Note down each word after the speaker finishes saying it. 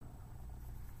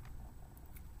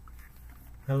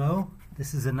Hello,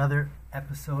 this is another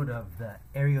episode of the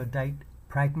Erudite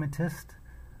Pragmatist,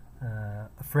 a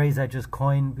phrase I just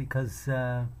coined because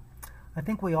I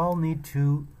think we all need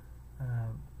to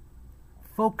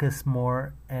focus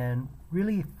more and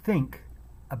really think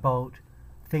about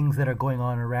things that are going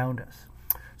on around us.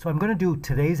 So I'm going to do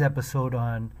today's episode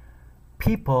on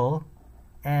people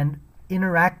and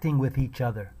interacting with each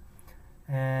other.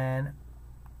 And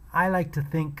I like to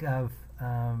think of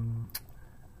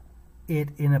it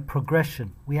in a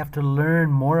progression. We have to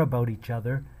learn more about each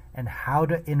other and how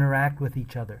to interact with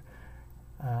each other.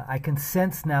 I can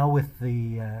sense now with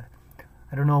the,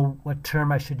 I don't know what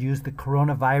term I should use, the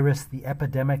coronavirus, the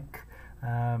epidemic,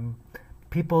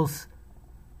 people's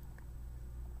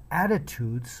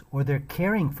attitudes or their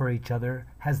caring for each other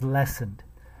has lessened.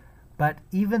 But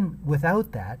even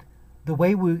without that, the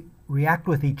way we react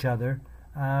with each other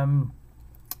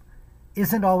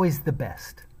isn't always the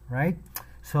best, right?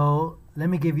 So let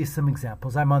me give you some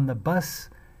examples. I'm on the bus,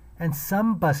 and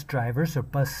some bus drivers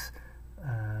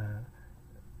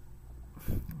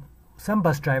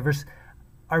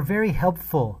are very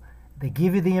helpful. They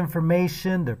give you the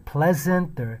information, they're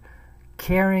pleasant, they're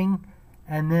caring,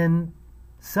 and then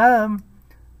some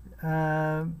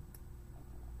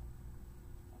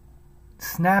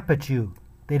snap at you.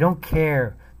 They don't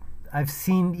care. I've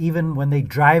seen even when they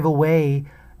drive away,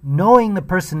 knowing the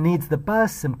person needs the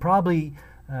bus and probably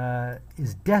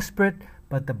is desperate,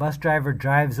 but the bus driver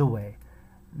drives away.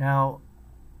 Now,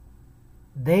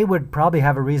 they would probably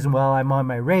have a reason, well, I'm on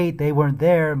my rate, they weren't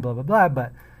there, and blah, blah, blah,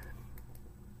 but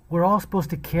we're all supposed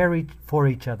to care for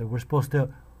each other. We're supposed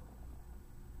to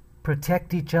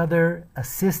protect each other,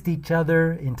 assist each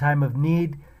other in time of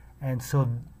need, and so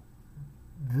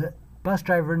the bus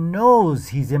driver knows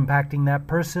he's impacting that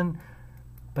person,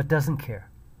 but doesn't care,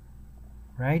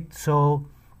 right? So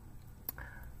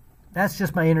that's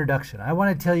just my introduction. I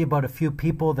want to tell you about a few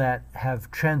people that have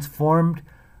transformed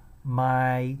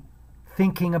my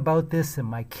thinking about this and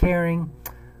my caring.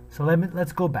 So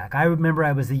let's go back. I remember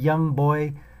I was a young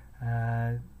boy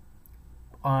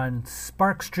on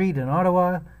Spark Street in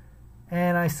Ottawa,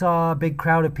 and I saw a big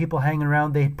crowd of people hanging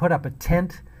around. They had put up a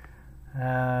tent.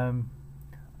 I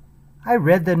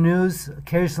read the news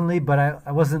occasionally, but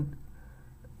I wasn't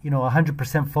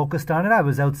 100% focused on it. I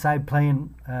was outside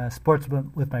playing sports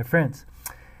with my friends.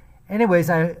 Anyways,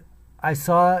 I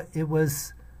saw it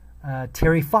was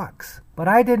Terry Fox, but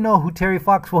I didn't know who Terry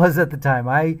Fox was at the time.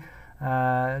 I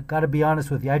got to be honest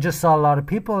with you. I just saw a lot of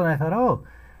people, and I thought,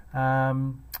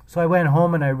 so I went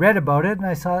home and I read about it, and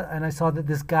I saw that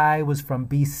this guy was from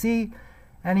BC,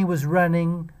 and he was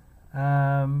running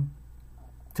to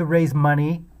raise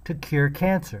money to cure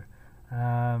cancer.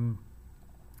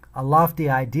 A lofty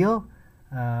ideal.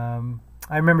 I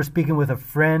remember speaking with a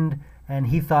friend, and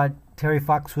he thought Terry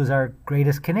Fox was our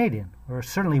greatest Canadian, or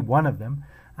certainly one of them.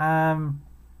 And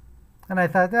I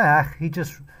thought,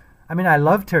 I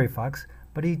love Terry Fox,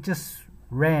 but he just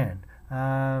ran.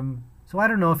 So I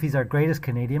don't know if he's our greatest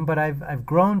Canadian, but I've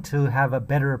grown to have a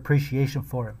better appreciation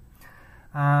for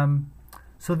him.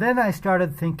 So then I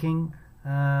started thinking,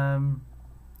 who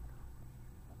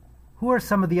are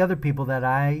some of the other people that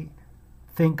I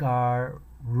think are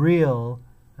real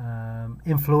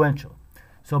influential?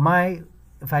 So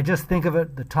if I just think of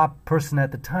it, the top person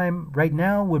at the time right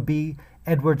now would be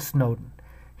Edward Snowden.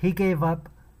 He gave up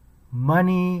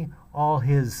money, all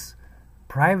his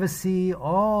privacy,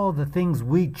 all the things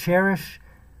we cherish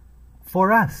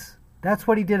for us. That's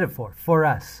what he did it for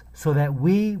us, so that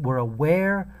we were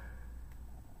aware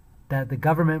that the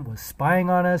government was spying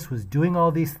on us, was doing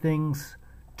all these things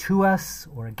to us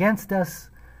or against us,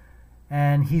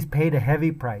 and he's paid a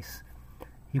heavy price.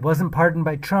 He wasn't pardoned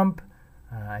by Trump.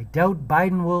 I doubt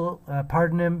Biden will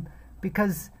pardon him,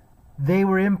 because they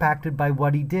were impacted by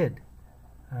what he did.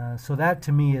 So that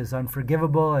to me is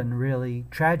unforgivable and really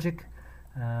tragic.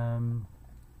 I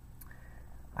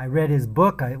read his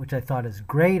book, which I thought is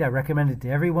great. I recommend it to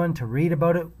everyone to read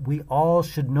about it. We all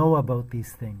should know about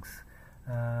these things.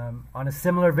 On a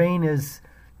similar vein is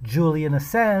Julian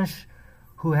Assange,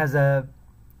 who has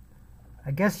I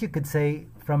guess you could say,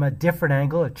 from a different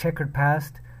angle, a checkered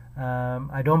past.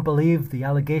 I don't believe the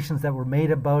allegations that were made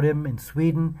about him in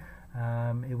Sweden.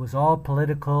 It was all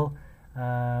political.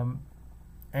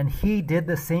 And he did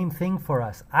the same thing for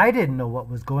us. I didn't know what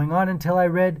was going on until I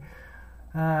read,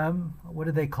 what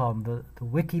do they call them? The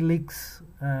WikiLeaks,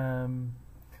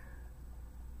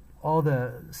 all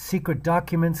the secret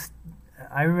documents.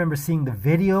 I remember seeing the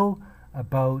video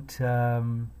about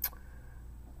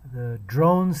the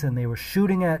drones, and they were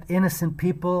shooting at innocent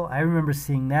people. I remember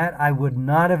seeing that. I would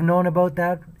not have known about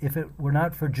that if it were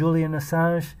not for Julian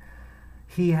Assange.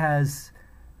 He has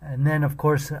And then, of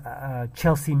course,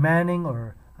 Chelsea Manning,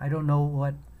 or I don't know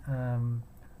what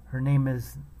her name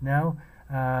is now,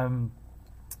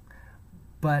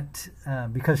 but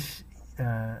because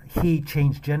he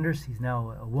changed genders, he's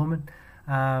now a woman.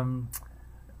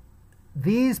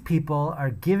 These people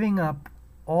are giving up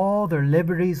all their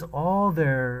liberties, all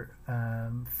their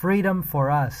freedom for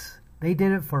us. They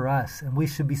did it for us, and we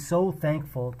should be so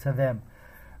thankful to them.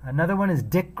 Another one is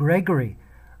Dick Gregory.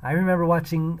 I remember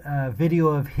watching a video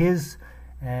of his,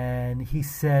 and he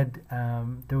said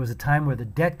there was a time where the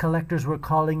debt collectors were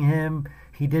calling him.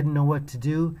 He didn't know what to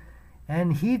do,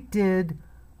 and he did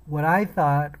what I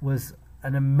thought was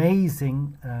an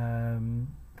amazing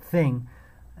thing.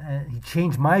 He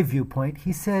changed my viewpoint.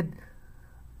 He said,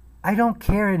 I don't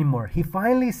care anymore. He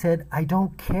finally said, I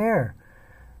don't care.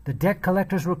 The debt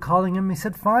collectors were calling him. He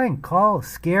said, fine, call,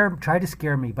 try to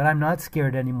scare me, but I'm not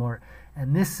scared anymore.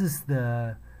 And this is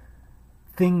the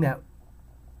thing that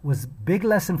was a big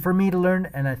lesson for me to learn,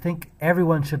 and I think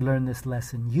everyone should learn this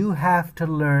lesson. You have to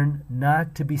learn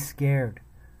not to be scared.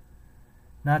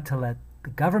 Not to let the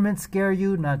government scare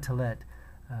you, not to let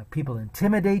people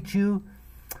intimidate you.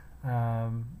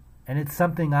 And it's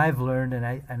something I've learned, and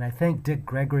I thank Dick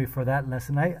Gregory for that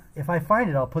lesson. If I find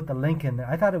it, I'll put the link in there.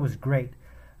 I thought it was great.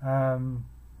 So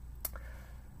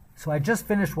I just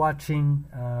finished watching,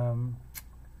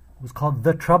 it was called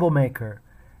The Troublemaker,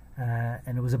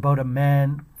 and it was about a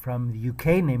man from the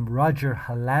UK named Roger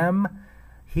Hallam.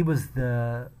 He was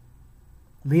the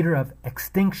leader of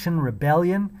Extinction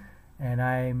Rebellion, and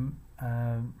I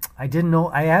didn't know,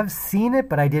 I have seen it,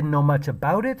 but I didn't know much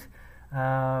about it.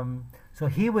 So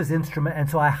he was instrumental, and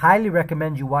so I highly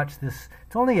recommend you watch this.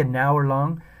 It's only an hour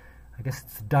long. I guess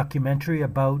it's a documentary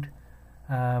about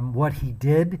what he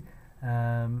did,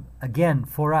 again,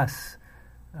 for us,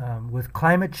 with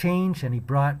climate change, and he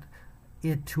brought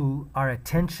it to our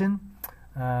attention.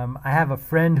 I have a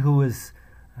friend who is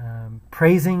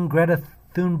praising Greta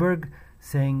Thunberg,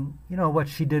 saying, what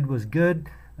she did was good,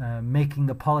 making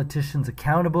the politicians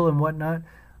accountable and whatnot.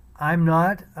 I'm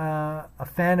not a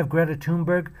fan of Greta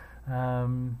Thunberg. I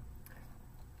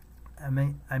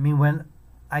mean, when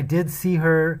I did see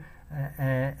her,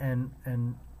 and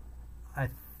I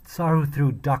saw her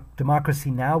through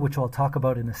Democracy Now!, which I'll talk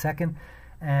about in a second.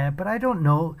 But I don't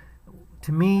know.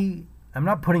 To me, I'm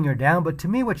not putting her down, but to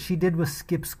me, what she did was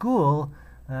skip school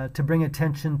to bring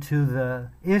attention to the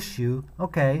issue.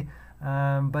 Okay,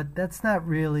 but that's not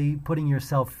really putting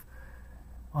yourself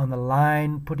on the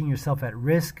line, putting yourself at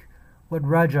risk. What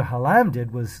Roger Hallam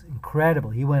did was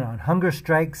incredible. He went on hunger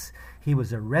strikes. He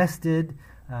was arrested.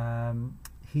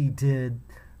 He did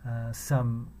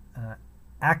some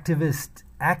activist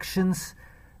actions.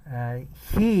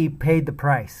 He paid the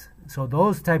price. So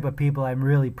those type of people I'm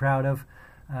really proud of.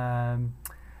 And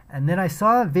then I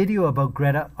saw a video about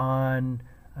Greta on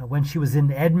when she was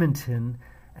in Edmonton,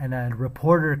 and a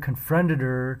reporter confronted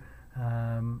her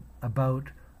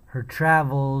about her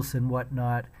travels and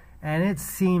whatnot. And it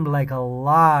seemed like a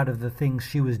lot of the things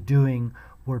she was doing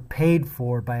were paid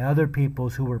for by other people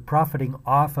who were profiting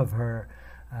off of her.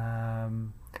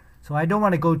 So I don't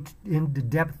want to go into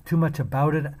depth too much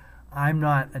about it. I'm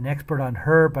not an expert on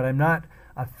her, but I'm not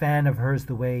a fan of hers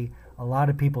the way a lot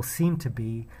of people seem to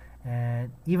be.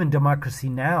 And even Democracy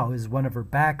Now! Is one of her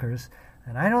backers.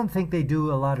 And I don't think they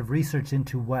do a lot of research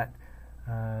into what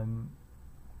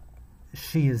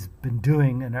she has been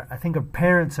doing, and I think her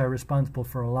parents are responsible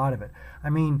for a lot of it. I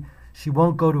mean, she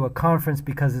won't go to a conference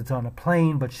because it's on a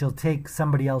plane, but she'll take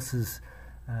somebody else's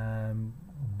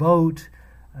boat.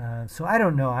 So I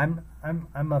don't know.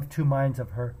 I'm of two minds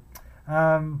of her.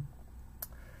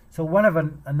 So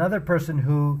another person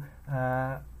who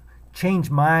changed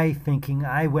my thinking.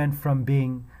 I went from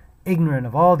being ignorant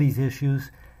of all these issues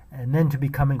and then to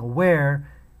becoming aware.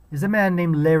 Is a man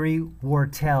named Larry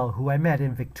Wartell, who I met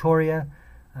in Victoria.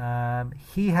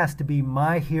 He has to be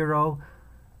my hero,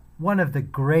 one of the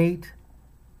great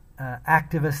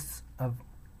activists of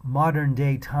modern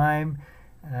day time.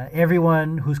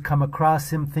 Everyone who's come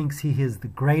across him thinks he is the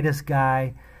greatest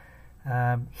guy.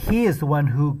 He is the one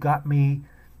who got me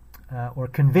or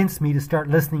convinced me to start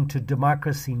listening to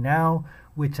Democracy Now!,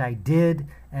 which I did,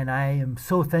 and I am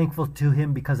so thankful to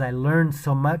him because I learned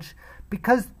so much,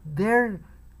 because they're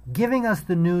giving us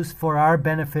the news for our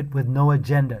benefit with no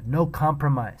agenda, no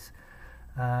compromise.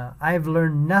 I've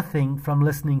learned nothing from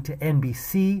listening to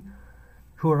NBC,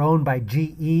 who are owned by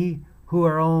GE, who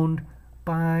are owned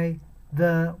by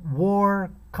the war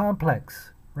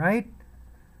complex, right?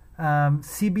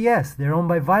 CBS, they're owned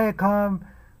by Viacom,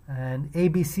 and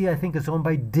ABC, I think, is owned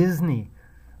by Disney.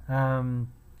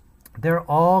 They're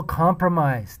all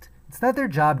compromised. It's not their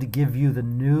job to give you the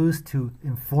news, to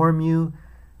inform you.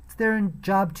 It's their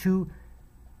job to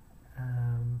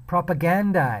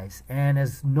propagandize, and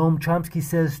as Noam Chomsky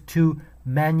says, to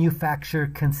manufacture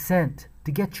consent,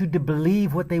 to get you to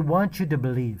believe what they want you to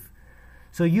believe.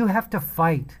 So you have to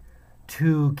fight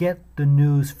to get the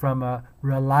news from a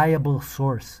reliable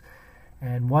source.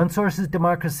 And one source is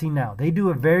Democracy Now! They do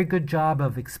a very good job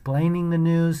of explaining the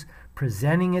news,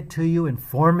 presenting it to you,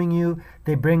 informing you.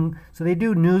 They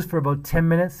do news for about 10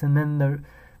 minutes, and then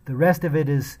the rest of it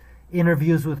is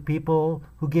interviews with people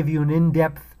who give you an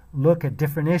in-depth look at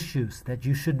different issues that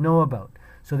you should know about.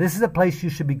 So this is a place you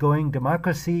should be going,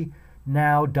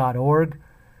 democracynow.org,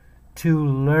 to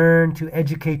learn, to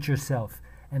educate yourself.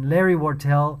 And Larry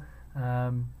Wartell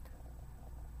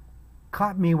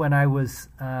caught me when I was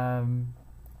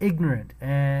ignorant,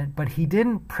 but he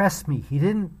didn't press me. He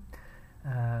didn't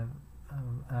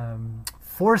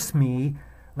force me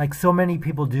like so many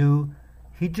people do.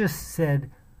 He just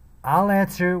said, I'll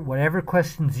answer whatever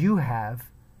questions you have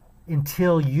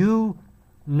until you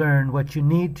learn what you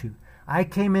need to. I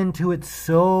came into it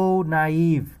so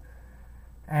naive,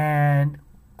 and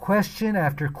question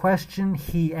after question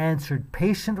he answered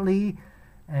patiently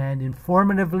and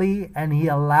informatively, and he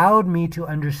allowed me to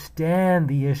understand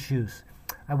the issues.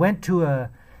 I went to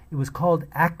it was called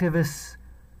Activist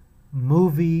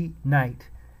Movie Night,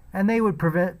 and they would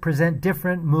present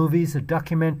different movies or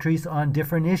documentaries on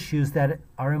different issues that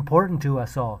are important to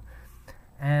us all.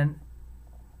 And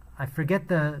I forget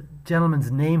the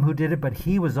gentleman's name who did it, but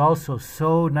he was also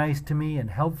so nice to me and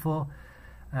helpful.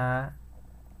 I'll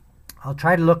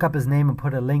try to look up his name and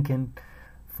put a link in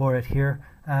for it here.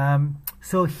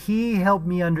 So he helped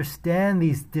me understand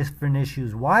these different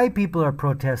issues, why people are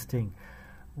protesting,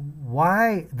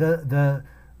 why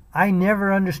I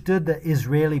never understood the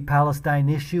Israeli-Palestine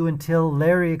issue until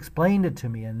Larry explained it to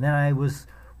me, and then I was,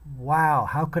 wow,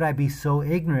 how could I be so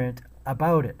ignorant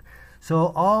about it?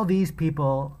 So all these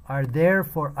people are there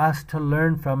for us to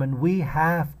learn from, and we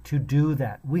have to do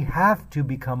that. We have to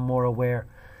become more aware.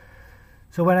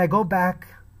 So when I go back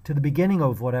to the beginning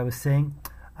of what I was saying,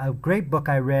 a great book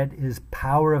I read is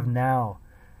Power of Now.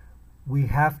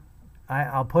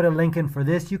 I'll put a link in for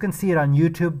this. You can see it on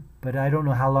YouTube, but I don't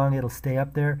know how long it'll stay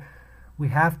up there. We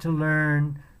have to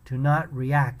learn to not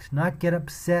react, not get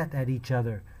upset at each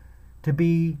other, to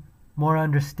be more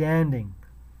understanding.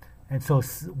 And so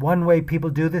one way people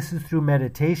do this is through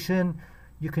meditation.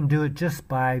 You can do it just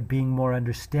by being more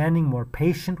understanding, more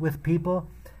patient with people.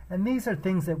 And these are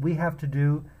things that we have to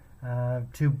do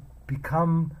to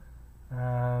become,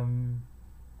 how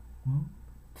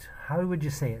would you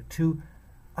say it? To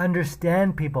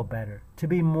understand people better, to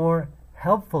be more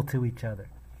helpful to each other.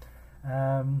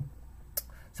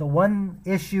 So one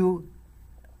issue,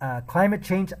 climate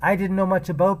change, I didn't know much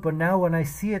about, but now when I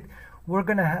see it,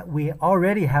 we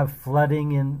already have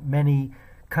flooding in many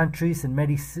countries and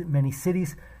many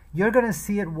cities. You're going to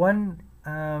see it. One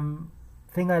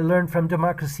thing I learned from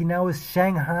Democracy Now! Is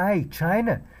Shanghai,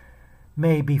 China,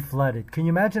 may be flooded. Can you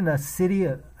imagine a city?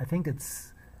 I think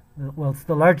it's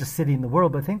the largest city in the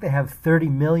world, but I think they have 30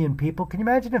 million people. Can you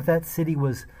imagine if that city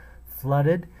was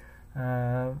flooded?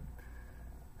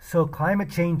 So climate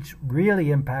change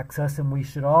really impacts us, and we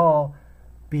should all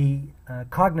be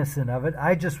cognizant of it.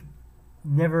 I just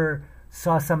never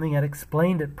saw something that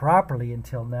explained it properly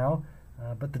until now,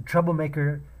 but the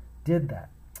troublemaker did that.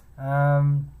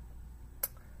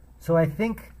 So I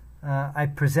think I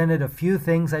presented a few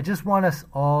things. I just want us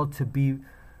all to be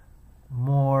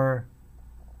more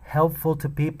helpful to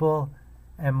people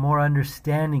and more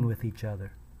understanding with each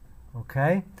other.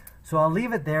 Okay? So I'll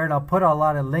leave it there, and I'll put a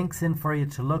lot of links in for you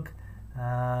to look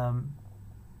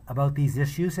about these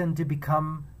issues and to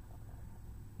become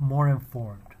more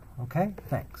informed. Okay?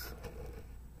 Thanks.